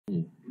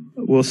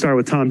we'll start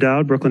with Tom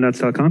Dowd,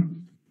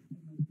 BrooklynNets.com.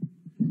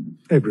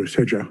 Hey, Bruce.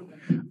 Hey, Joe.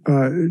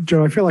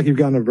 Joe, I feel like you've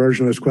gotten a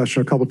version of this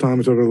question a couple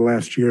times over the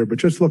last year, but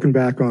just looking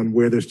back on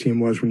where this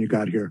team was when you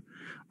got here,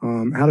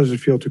 how does it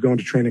feel to go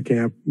into training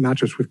camp, not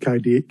just with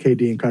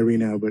KD and Kyrie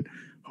now, but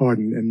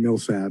Harden and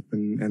Millsap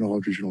and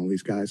Aldridge and all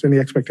these guys, and the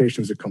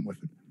expectations that come with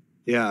it?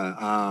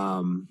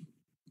 Yeah.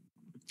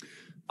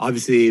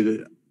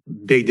 Obviously,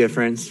 big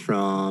difference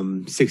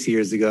from 6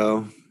 years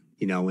ago,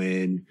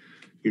 when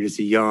you're just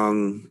a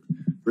young,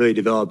 really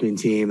developing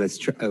team. That's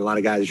a lot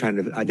of guys are trying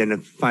to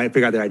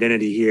figure out their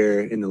identity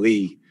here in the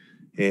league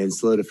and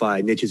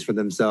solidify niches for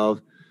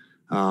themselves.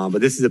 But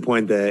this is the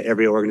point that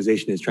every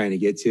organization is trying to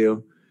get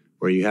to,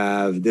 where you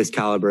have this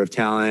caliber of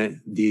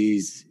talent,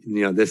 this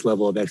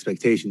level of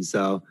expectation.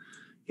 So,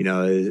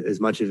 as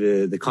much of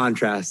the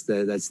contrast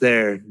that's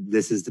there,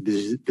 this is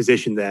the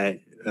position that,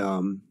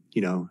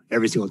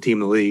 every single team in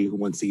the league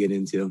wants to get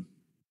into.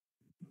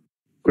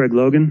 Greg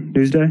Logan,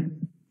 Newsday.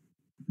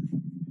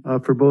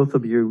 For both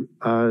of you,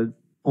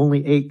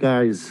 only 8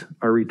 guys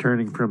are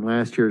returning from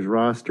last year's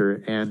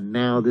roster, and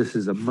now this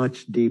is a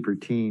much deeper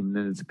team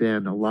than it's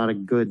been. A lot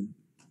of good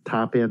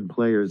top-end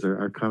players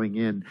are coming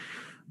in.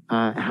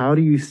 How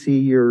do you see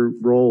your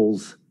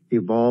roles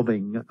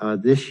evolving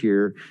this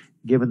year,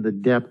 given the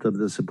depth of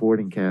the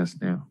supporting cast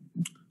now?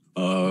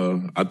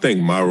 I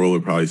think my role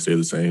would probably stay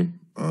the same.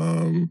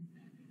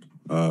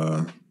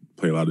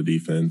 Play a lot of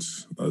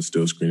defense,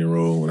 still screen and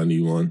roll when I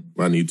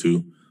need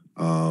to.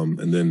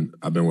 And then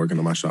I've been working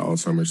on my shot all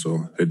summer,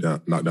 so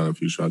knock down a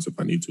few shots if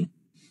I need to.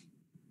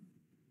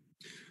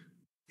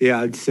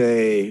 Yeah, I'd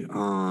say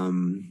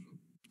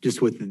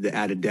just with the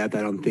added depth,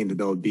 I don't think that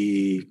they'll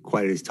be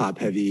quite as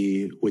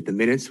top-heavy with the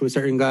minutes with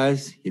certain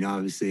guys.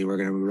 Obviously we're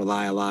going to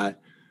rely a lot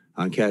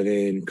on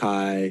Kevin,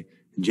 Kai,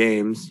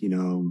 James,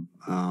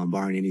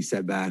 barring any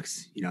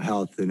setbacks,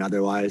 health and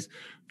otherwise.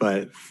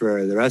 But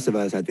for the rest of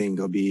us, I think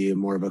it'll be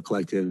more of a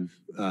collective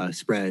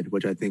spread,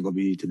 which I think will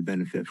be to the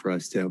benefit for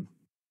us too.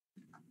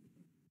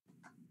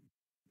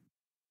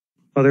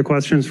 Other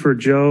questions for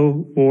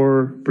Joe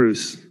or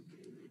Bruce?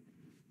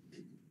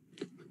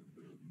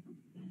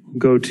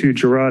 Go to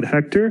Gerard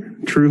Hector,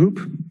 True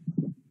Hoop.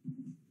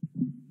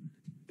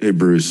 Hey,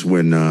 Bruce,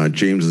 when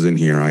James was in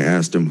here, I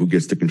asked him who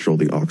gets to control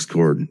the aux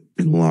cord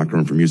in the locker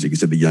room for music. He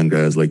said the young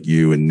guys like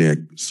you and Nick.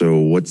 So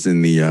what's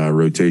in the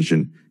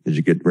rotation as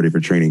you get ready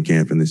for training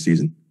camp in this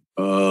season?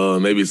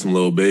 Maybe some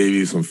Lil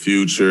Baby, some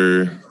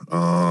Future.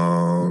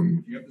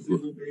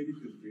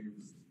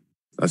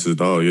 That's his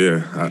dog,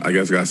 yeah. I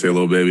guess I gotta say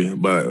Lil Baby.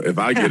 But if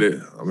I get it,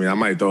 I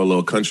might throw a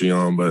little country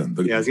on, but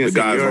the guys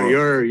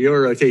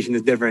your rotation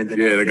is different than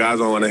the guys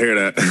don't want to hear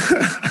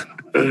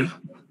that.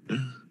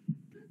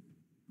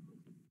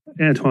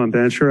 Antoine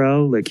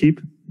Bancherel,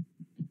 L'Equipe.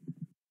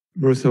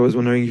 Bruce, I was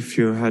wondering if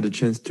you had a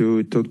chance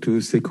to talk to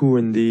Sekou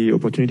and the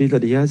opportunity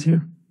that he has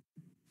here?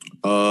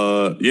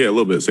 Yeah, a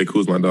little bit.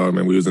 Sekou's my dog,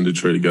 man. We was in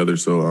Detroit together,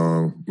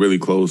 so really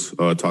close.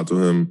 Talked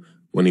to him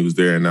when he was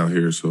there and now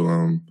here,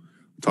 so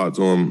talk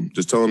to him.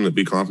 Just tell him to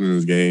be confident in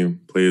his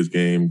game, play his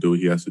game, do what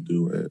he has to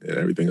do, and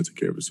everything will take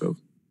care of itself.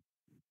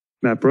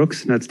 Matt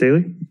Brooks, Nets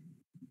Daily.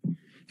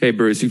 Hey,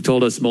 Bruce, you've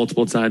told us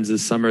multiple times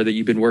this summer that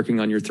you've been working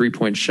on your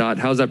three-point shot.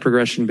 How's that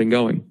progression been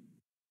going?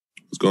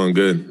 It's going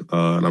good,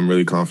 and I'm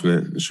really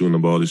confident in shooting the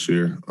ball this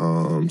year.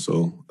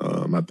 So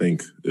I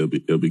think it'll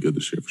be good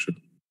this year for sure.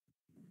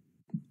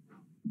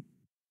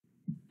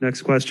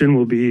 Next question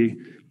will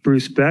be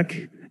Bruce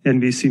Beck,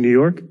 NBC New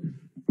York.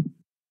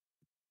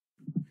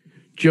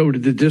 Joe,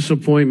 did the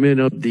disappointment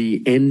of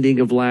the ending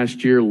of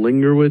last year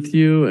linger with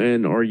you?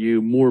 And are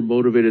you more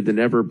motivated than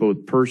ever,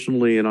 both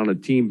personally and on a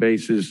team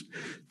basis,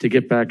 to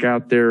get back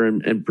out there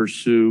and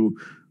pursue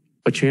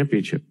a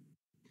championship?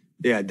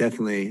 Yeah,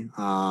 definitely.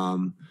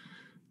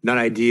 Not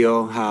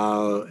ideal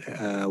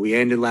how we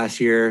ended last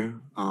year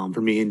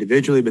for me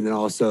individually, but then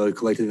also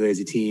collectively as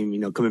a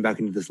team. Coming back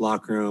into this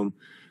locker room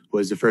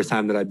was the first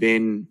time that I've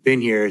been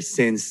here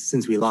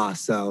since we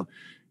lost. So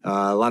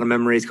a lot of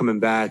memories coming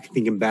back,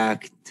 thinking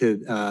back to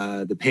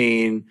the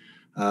pain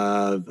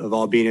of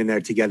all being in there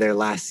together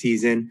last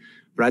season.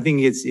 But I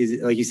think it's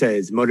like you said,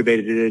 it's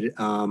motivated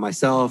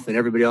myself and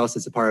everybody else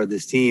that's a part of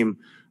this team.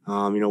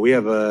 We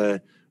have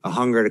a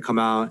hunger to come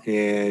out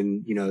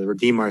and,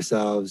 redeem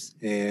ourselves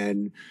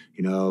and,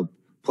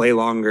 play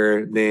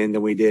longer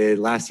than we did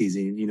last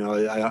season.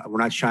 We're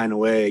not shying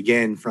away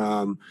again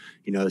from,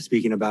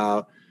 speaking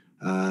about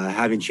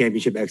having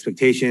championship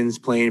expectations,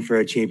 playing for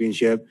a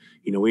championship.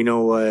 We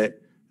know what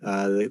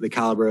the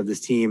caliber of this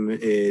team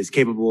is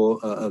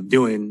capable of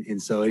doing.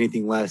 And so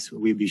anything less,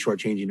 we'd be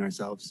shortchanging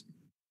ourselves.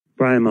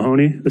 Brian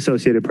Mahoney,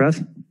 Associated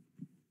Press.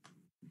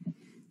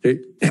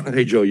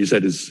 Hey, Joe, you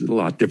said it's a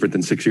lot different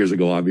than 6 years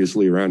ago,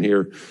 obviously, around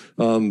here.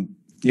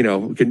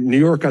 New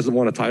York hasn't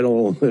won a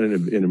title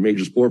in a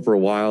major sport for a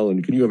while.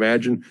 And can you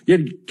imagine? You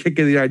had to kick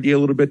the idea a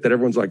little bit that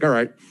everyone's like, all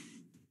right,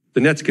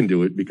 the Nets can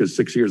do it, because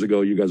 6 years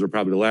ago, you guys were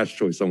probably the last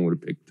choice someone would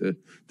have picked to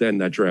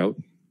end that drought.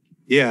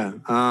 Yeah.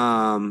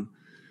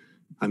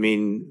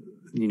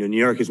 New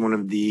York is one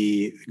of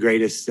the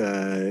greatest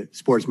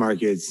sports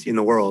markets in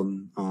the world.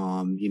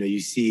 You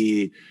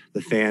see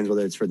the fans,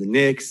 whether it's for the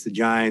Knicks, the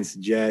Giants,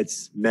 the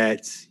Jets,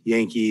 Mets,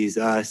 Yankees,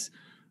 us,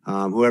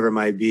 whoever it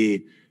might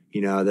be.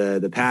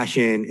 The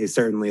passion is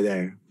certainly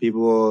there.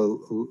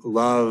 People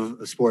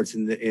love sports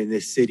in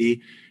this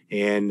city,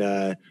 and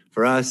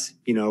for us,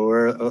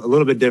 we're a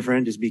little bit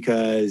different just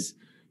because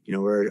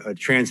we're a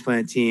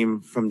transplant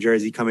team from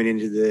Jersey coming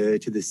into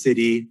the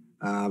city,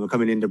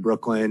 coming into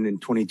Brooklyn in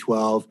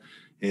 2012,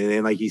 and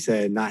then, like you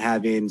said, not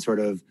having sort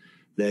of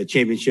the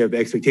championship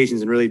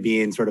expectations and really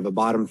being sort of a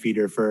bottom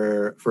feeder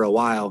for a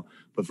while.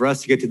 But for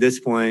us to get to this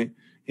point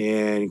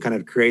and kind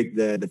of create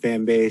the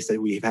fan base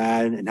that we've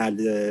had and had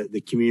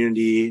the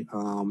community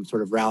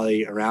sort of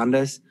rally around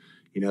us,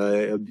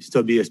 it'll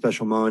still be a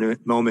special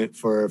moment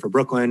for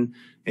Brooklyn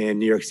and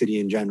New York City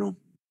in general.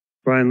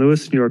 Brian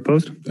Lewis, New York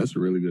Post. That's a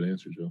really good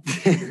answer, Joe.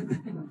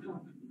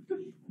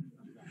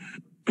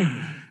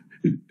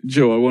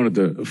 Joe, I wanted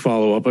to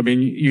follow up. I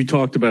mean, you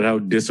talked about how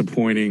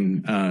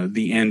disappointing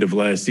the end of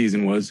last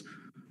season was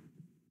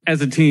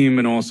as a team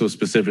and also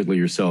specifically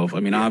yourself. I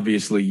mean,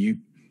 obviously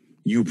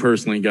you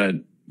personally got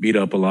beat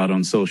up a lot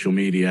on social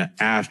media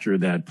after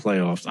that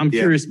playoffs. I'm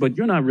curious, but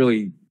you're not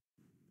really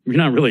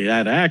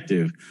that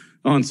active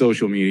on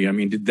social media. I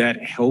mean, did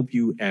that help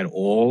you at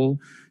all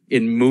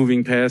in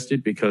moving past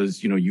it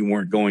because, you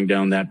weren't going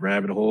down that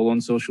rabbit hole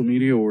on social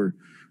media, or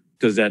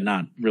does that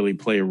not really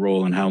play a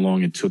role in how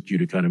long it took you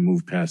to kind of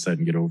move past that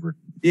and get over it?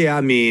 Yeah,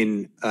 I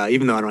mean,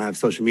 even though I don't have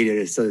social media,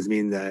 it still doesn't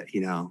mean that,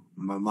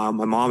 my mom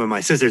and my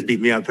sisters beat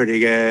me up pretty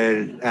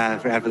good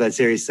after that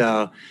series.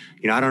 So,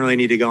 I don't really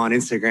need to go on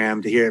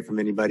Instagram to hear it from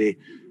anybody.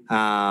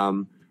 But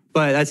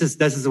that's just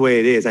the way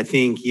it is. I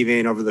think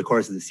even over the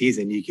course of the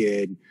season, you're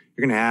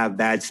going to have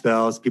bad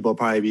spells. People will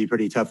probably be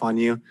pretty tough on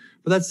you.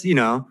 But that's,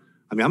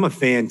 I'm a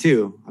fan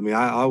too. I mean,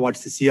 I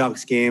watch the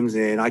Seahawks games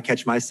and I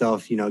catch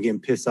myself, getting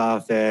pissed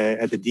off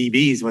at the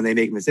DBs when they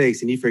make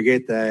mistakes. And you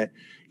forget that,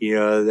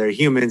 they're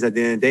humans at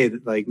the end of the day.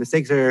 Like,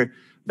 mistakes are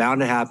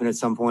bound to happen at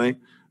some point.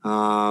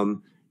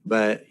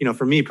 But,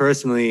 for me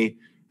personally,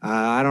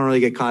 I don't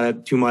really get caught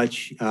up too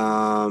much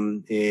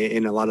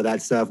in a lot of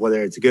that stuff,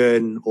 whether it's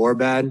good or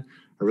bad.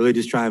 I really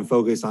just try and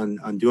focus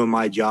on doing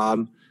my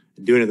job,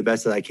 doing it the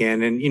best that I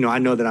can. And, I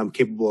know that I'm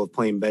capable of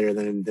playing better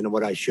than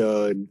what I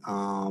showed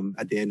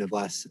at the end of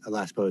last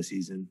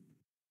postseason.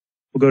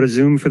 We'll go to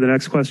Zoom for the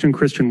next question.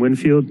 Christian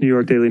Winfield, New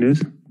York Daily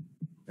News.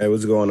 Hey,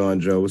 what's going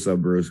on, Joe? What's up,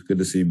 Bruce? Good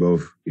to see you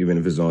both, even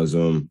if it's on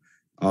Zoom.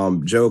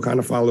 Joe, kind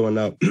of following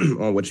up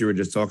on what you were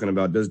just talking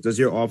about, does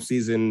your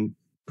offseason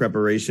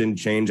preparation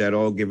change at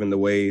all given the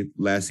way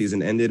last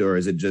season ended, or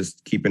is it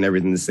just keeping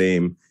everything the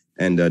same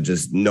and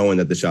just knowing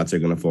that the shots are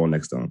going to fall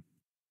next time?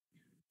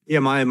 Yeah,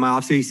 my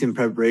offseason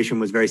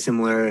preparation was very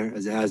similar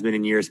as it has been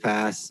in years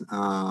past.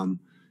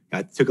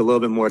 I took a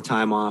little bit more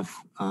time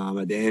off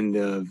at the end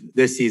of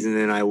this season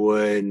than I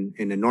would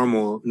in a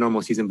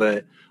normal season,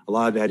 but a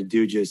lot of it had to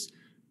do just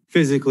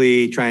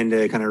physically trying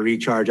to kind of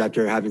recharge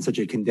after having such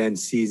a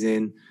condensed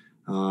season.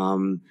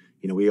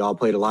 We all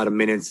played a lot of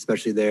minutes,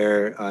 especially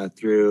there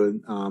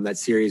through that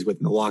series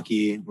with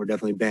Milwaukee. We're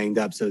definitely banged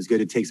up, so it's good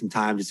to take some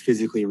time, just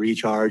physically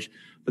recharge.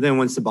 But then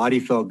once the body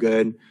felt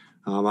good,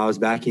 I was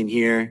back in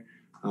here.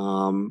 A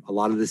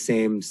lot of the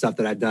same stuff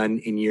that I've done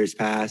in years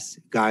past.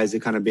 Guys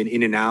have kind of been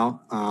in and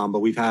out, but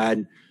we've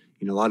had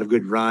a lot of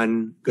good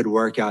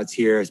workouts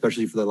here,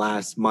 especially for the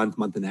last month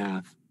and a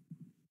half.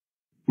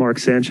 Mark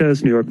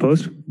Sanchez, New York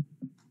Post.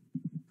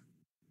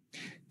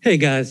 Hey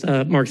guys,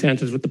 Mark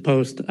Sanchez with the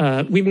Post.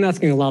 We've been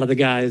asking a lot of the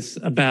guys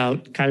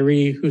about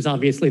Kyrie, who's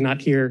obviously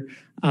not here.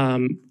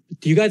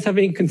 Do you guys have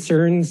any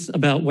concerns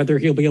about whether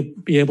he'll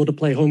be able to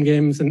play home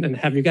games? And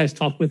have you guys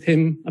talked with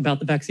him about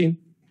the vaccine?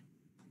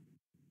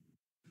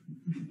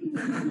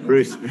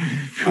 Bruce.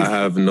 I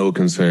have no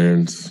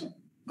concerns.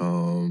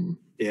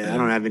 Yeah, I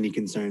don't have any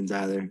concerns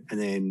either. And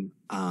then,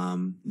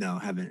 no,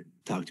 haven't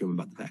talked to him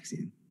about the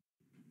vaccine.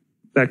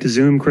 Back to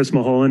Zoom, Chris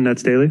Mulholland,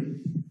 Nets Daily.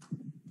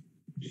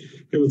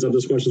 Hey, what's up?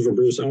 This question's for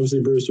Bruce.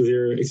 Obviously, Bruce, with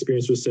your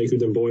experience with Sekou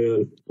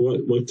Demboya,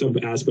 what type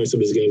of aspects of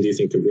his game do you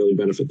think could really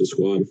benefit the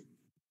squad?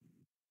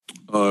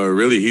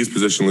 Really, he's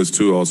positionless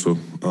too, also,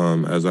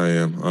 as I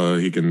am.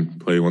 He can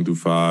play 1 through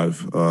 5,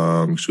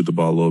 shoot the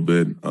ball a little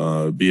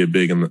bit, be a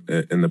big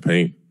in the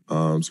paint.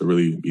 So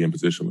really being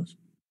positionless.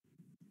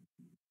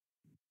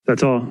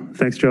 That's all.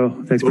 Thanks, Joe.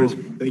 Thanks, Bruce.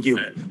 Thank you.